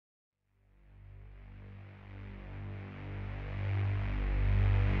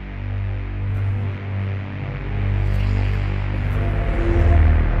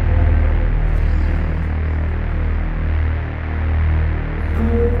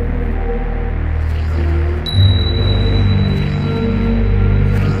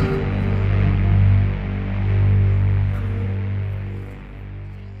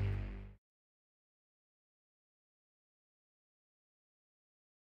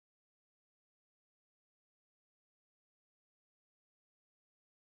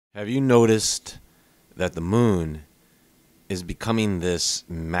Have you noticed that the moon is becoming this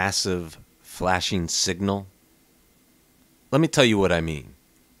massive flashing signal? Let me tell you what I mean.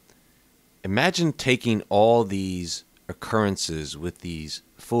 Imagine taking all these occurrences with these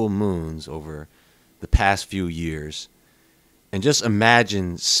full moons over the past few years and just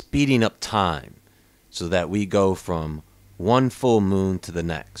imagine speeding up time so that we go from one full moon to the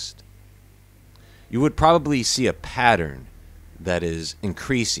next. You would probably see a pattern that is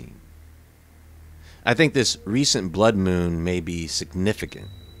increasing. I think this recent blood moon may be significant,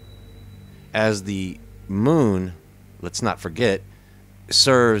 as the moon, let's not forget,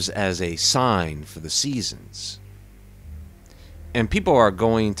 serves as a sign for the seasons. And people are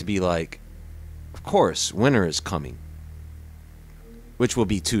going to be like, of course, winter is coming, which will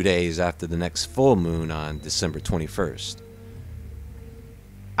be 2 days after the next full moon on December 21st.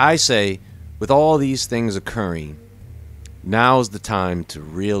 I say, with all these things occurring, now's the time to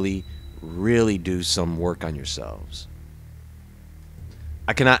really do some work on yourselves.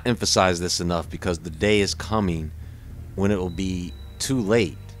 I cannot emphasize this enough because the day is coming when it will be too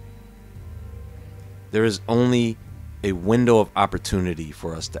late. There is only a window of opportunity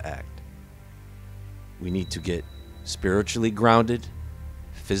for us to act. We need to get spiritually grounded,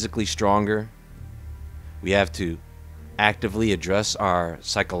 physically stronger. We have to actively address our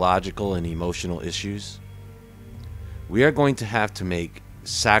psychological and emotional issues. We are going to have to make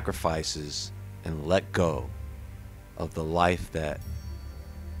sacrifices and let go of the life that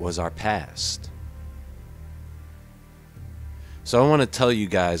was our past. So I want to tell you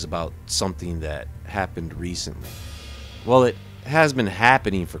guys about something that happened recently. Well, it has been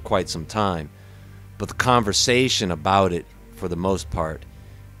happening for quite some time, but the conversation about it, for the most part,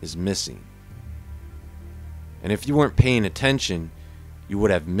 is missing. And if you weren't paying attention, you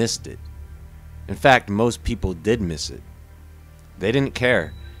would have missed it. In fact, most people did miss it. They didn't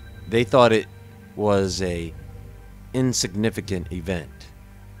care. They thought it was a insignificant event.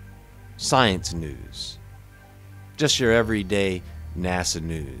 Science news. Just your everyday NASA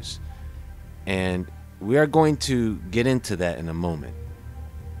news. And we are going to get into that in a moment.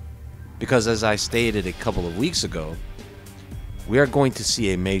 Because as I stated a couple of weeks ago, we are going to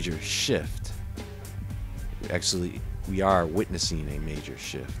see a major shift. Actually, we are witnessing a major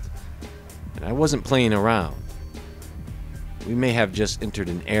shift. And I wasn't playing around. We may have just entered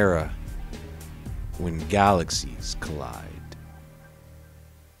an era when galaxies collide.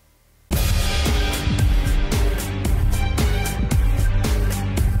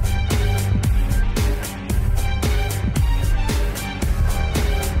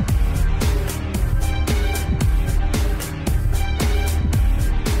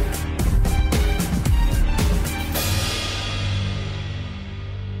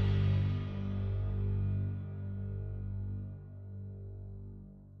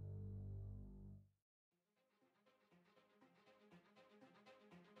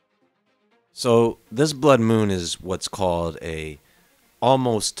 So this blood moon is what's called a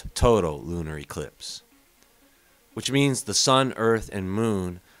almost total lunar eclipse, which means the sun, earth, and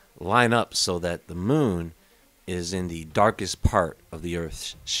moon line up so that the moon is in the darkest part of the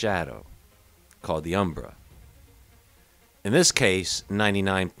earth's shadow, called the umbra. In this case,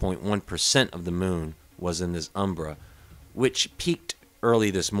 99.1% of the moon was in this umbra, which peaked early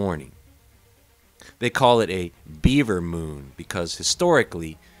this morning. They call it a beaver moon because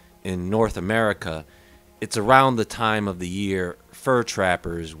historically, in North America, it's around the time of the year fur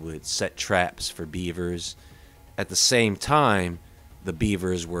trappers would set traps for beavers. At the same time, the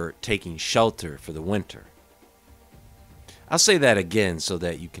beavers were taking shelter for the winter. I'll say that again so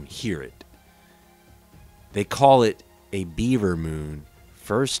that you can hear it. They call it a beaver moon.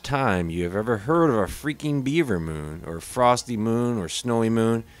 First time you have ever heard of a freaking beaver moon, or frosty moon, or snowy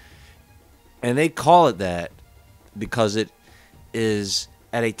moon. And they call it that because it is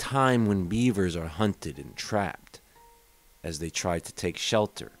at a time when beavers are hunted and trapped as they try to take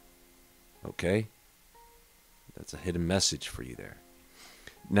shelter. Okay? That's a hidden message for you there.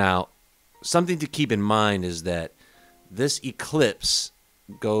 Now, something to keep in mind is that this eclipse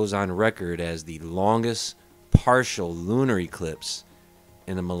goes on record as the longest partial lunar eclipse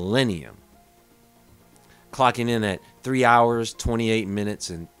in a millennium, clocking in at 3 hours, 28 minutes,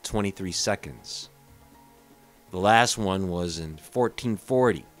 and 23 seconds. The last one was in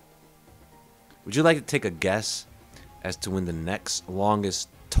 1440. Would you like to take a guess as to when the next longest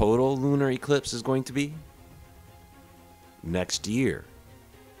total lunar eclipse is going to be? Next year,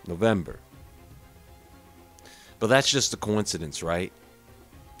 November. But that's just a coincidence, right?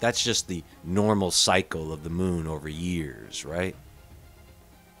 That's just the normal cycle of the moon over years, right?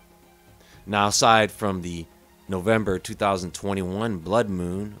 Now, aside from the November 2021 blood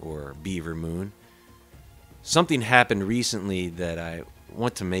moon, or beaver moon, something happened recently that I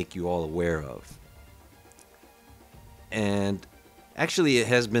want to make you all aware of. And actually, it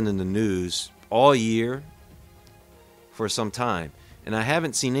has been in the news all year for some time, and I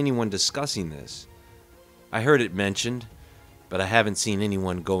haven't seen anyone discussing this. I heard it mentioned, but I haven't seen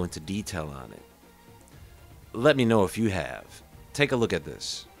anyone go into detail on it. Let me know if you have. Take a look at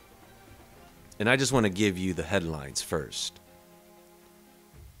this. And I just want to give you the headlines first.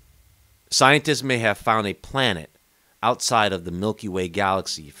 Scientists may have found a planet outside of the Milky Way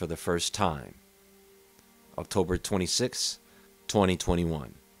galaxy for the first time. October 26,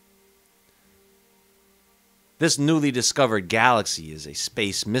 2021. This newly discovered galaxy is a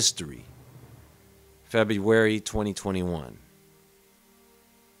space mystery. February 2021.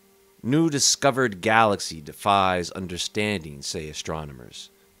 New discovered galaxy defies understanding, say astronomers.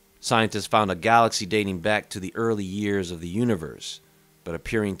 Scientists found a galaxy dating back to the early years of the universe, but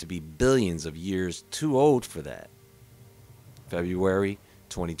appearing to be billions of years too old for that. February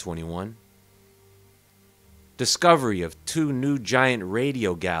 2021. Discovery of 2 new giant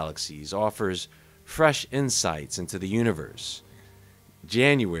radio galaxies offers fresh insights into the universe.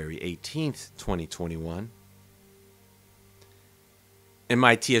 January 18th, 2021.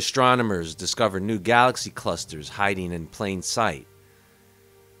 MIT astronomers discover new galaxy clusters hiding in plain sight.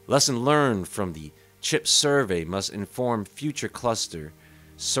 Lesson learned from the CHIP survey must inform future cluster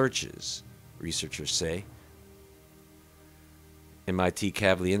searches, researchers say. MIT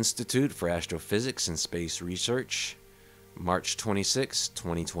Kavli Institute for Astrophysics and Space Research, March 26,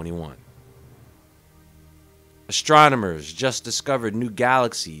 2021. Astronomers just discovered new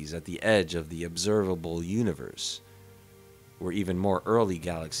galaxies at the edge of the observable universe, where even more early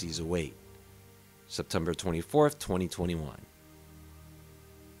galaxies await. September 24th, 2021.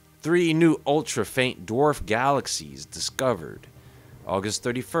 3 new ultra-faint dwarf galaxies discovered. August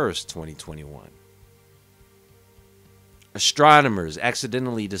 31st, 2021. Astronomers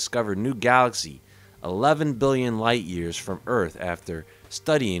accidentally discovered new galaxy 11 billion light years from Earth after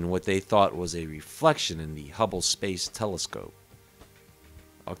studying what they thought was a reflection in the Hubble Space Telescope.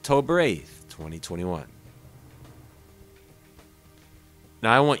 October 8th, 2021.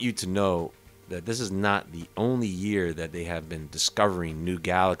 Now, I want you to know that this is not the only year that they have been discovering new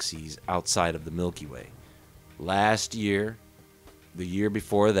galaxies outside of the Milky Way. Last year, the year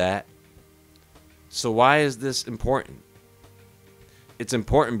before that. So why is this important? It's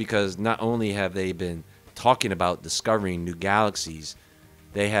important because not only have they been talking about discovering new galaxies,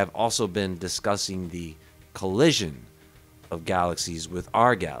 they have also been discussing the collision of galaxies with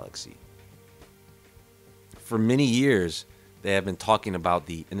our galaxy. For many years, they have been talking about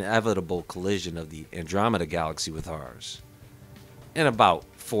the inevitable collision of the Andromeda galaxy with ours in about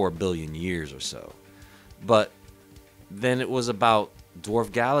 4 billion years or so. But then it was about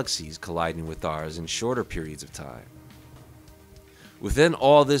dwarf galaxies colliding with ours in shorter periods of time. Within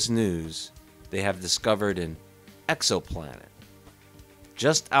all this news, they have discovered an exoplanet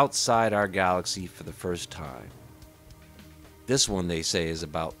just outside our galaxy for the first time. This one, they say, is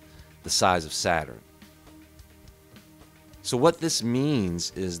about the size of Saturn. So what this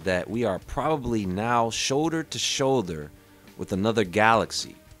means is that we are probably now shoulder to shoulder with another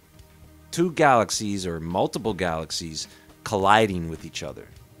galaxy. 2 galaxies or multiple galaxies colliding with each other,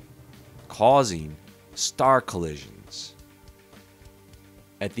 causing star collisions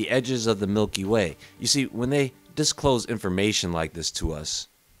at the edges of the Milky Way. You see, when they disclose information like this to us,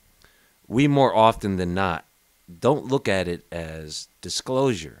 we more often than not don't look at it as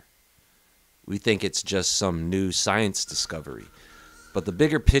disclosure. We think it's just some new science discovery. But the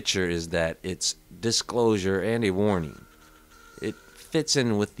bigger picture is that it's disclosure and a warning. It fits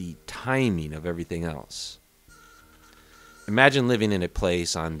in with the timing of everything else. Imagine living in a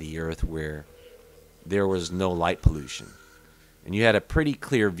place on the Earth where there was no light pollution, and you had a pretty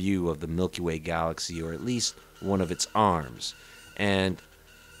clear view of the Milky Way galaxy, or at least one of its arms. And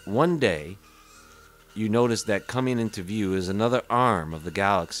one day, you notice that coming into view is another arm of the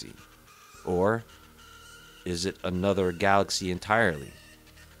galaxy. Or is it another galaxy entirely?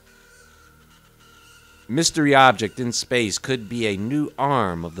 Mystery object in space could be a new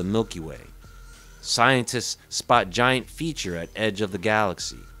arm of the Milky Way. Scientists spot giant feature at edge of the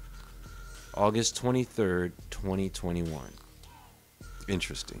galaxy. August 23rd, 2021.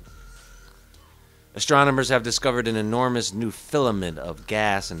 Interesting. Astronomers have discovered an enormous new filament of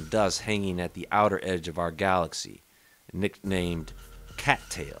gas and dust hanging at the outer edge of our galaxy, nicknamed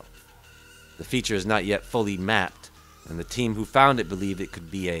cattail. The feature is not yet fully mapped, and the team who found it believed it could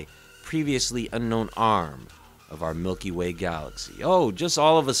be a previously unknown arm of our Milky Way galaxy. Oh, just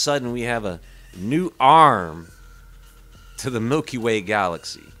all of a sudden we have a new arm to the Milky Way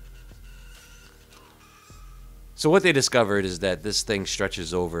galaxy. So what they discovered is that this thing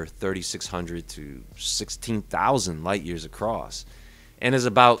stretches over 3,600 to 16,000 light years across and is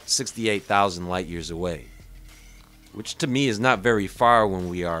about 68,000 light years away, which to me is not very far when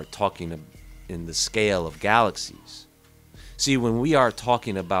we are talking in the scale of galaxies. See, when we are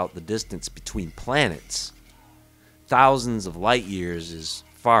talking about the distance between planets, thousands of light years is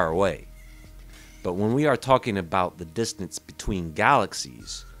far away. But when we are talking about the distance between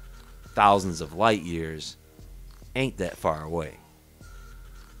galaxies, thousands of light years ain't that far away.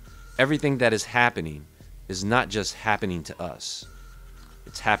 Everything that is happening is not just happening to us.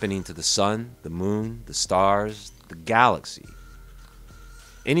 It's happening to the sun, the moon, the stars, the galaxy.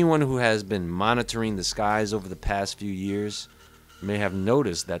 Anyone who has been monitoring the skies over the past few years may have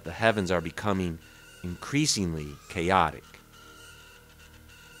noticed that the heavens are becoming increasingly chaotic.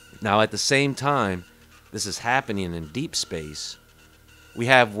 Now, at the same time this is happening in deep space, we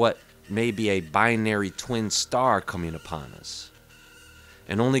have what may be a binary twin star coming upon us.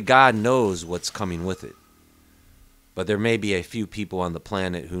 And only God knows what's coming with it. But there may be a few people on the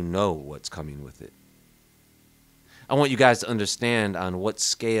planet who know what's coming with it. I want you guys to understand on what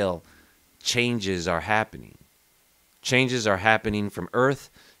scale changes are happening. Changes are happening from Earth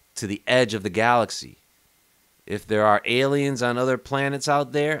to the edge of the galaxy. If there are aliens on other planets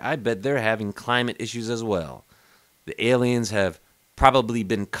out there, I bet they're having climate issues as well. The aliens have probably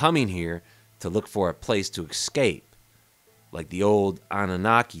been coming here to look for a place to escape, like the old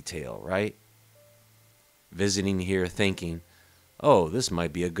Anunnaki tale, right? Visiting here thinking, oh, this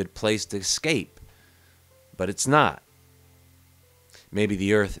might be a good place to escape, but it's not. Maybe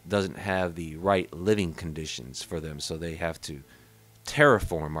the Earth doesn't have the right living conditions for them, so they have to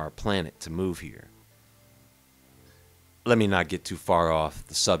terraform our planet to move here. Let me not get too far off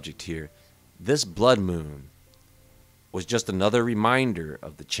the subject here. This blood moon was just another reminder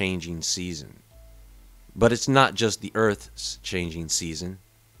of the changing season. But it's not just the Earth's changing season,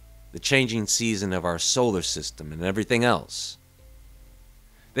 the changing season of our solar system and everything else.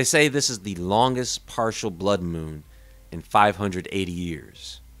 They say this is the longest partial blood moon in 580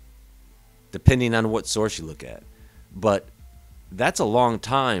 years, depending on what source you look at. But that's a long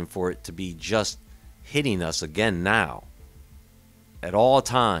time for it to be just hitting us again now, at all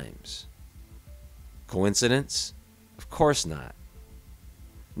times. Coincidence? Of course not.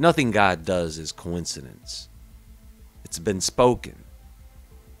 Nothing God does is coincidence. It's been spoken.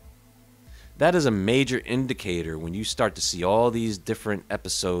 That is a major indicator when you start to see all these different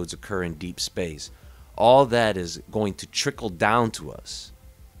episodes occur in deep space. All that is going to trickle down to us.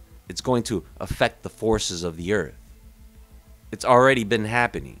 It's going to affect the forces of the Earth. It's already been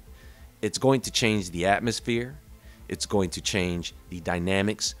happening. It's going to change the atmosphere. It's going to change the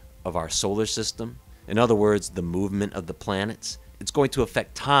dynamics of our solar system. In other words, the movement of the planets. It's going to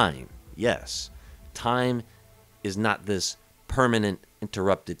affect time. Yes, time is not this permanent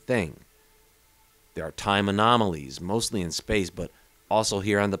interrupted thing. There are time anomalies, mostly in space, but also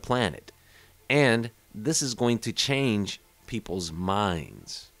here on the planet. And this is going to change people's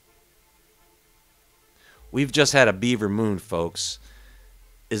minds. We've just had a beaver moon, folks.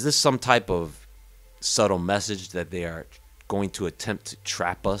 Is this some type of subtle message that they are going to attempt to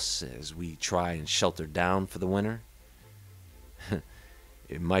trap us as we try and shelter down for the winter?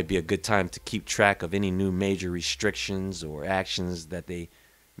 It might be a good time to keep track of any new major restrictions or actions that they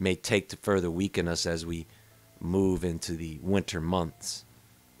may take to further weaken us as we move into the winter months.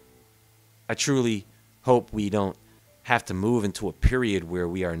 I truly hope we don't have to move into a period where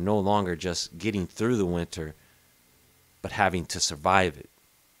we are no longer just getting through the winter, but having to survive it.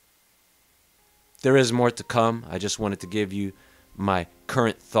 There is more to come. I just wanted to give you my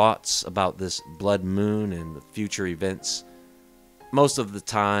current thoughts about this blood moon and the future events. Most of the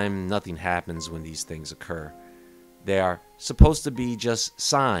time, nothing happens when these things occur. They are supposed to be just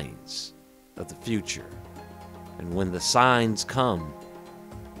signs of the future. And when the signs come,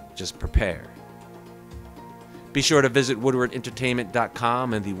 just prepare. Be sure to visit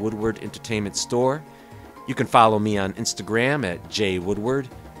WoodwardEntertainment.com and the Woodward Entertainment Store. You can follow me on Instagram at jwoodward.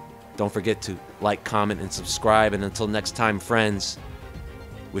 Don't forget to like, comment, and subscribe. And until next time, friends,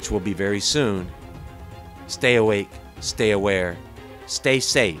 which will be very soon, stay awake, stay aware, stay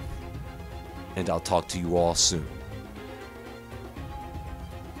safe, and I'll talk to you all soon.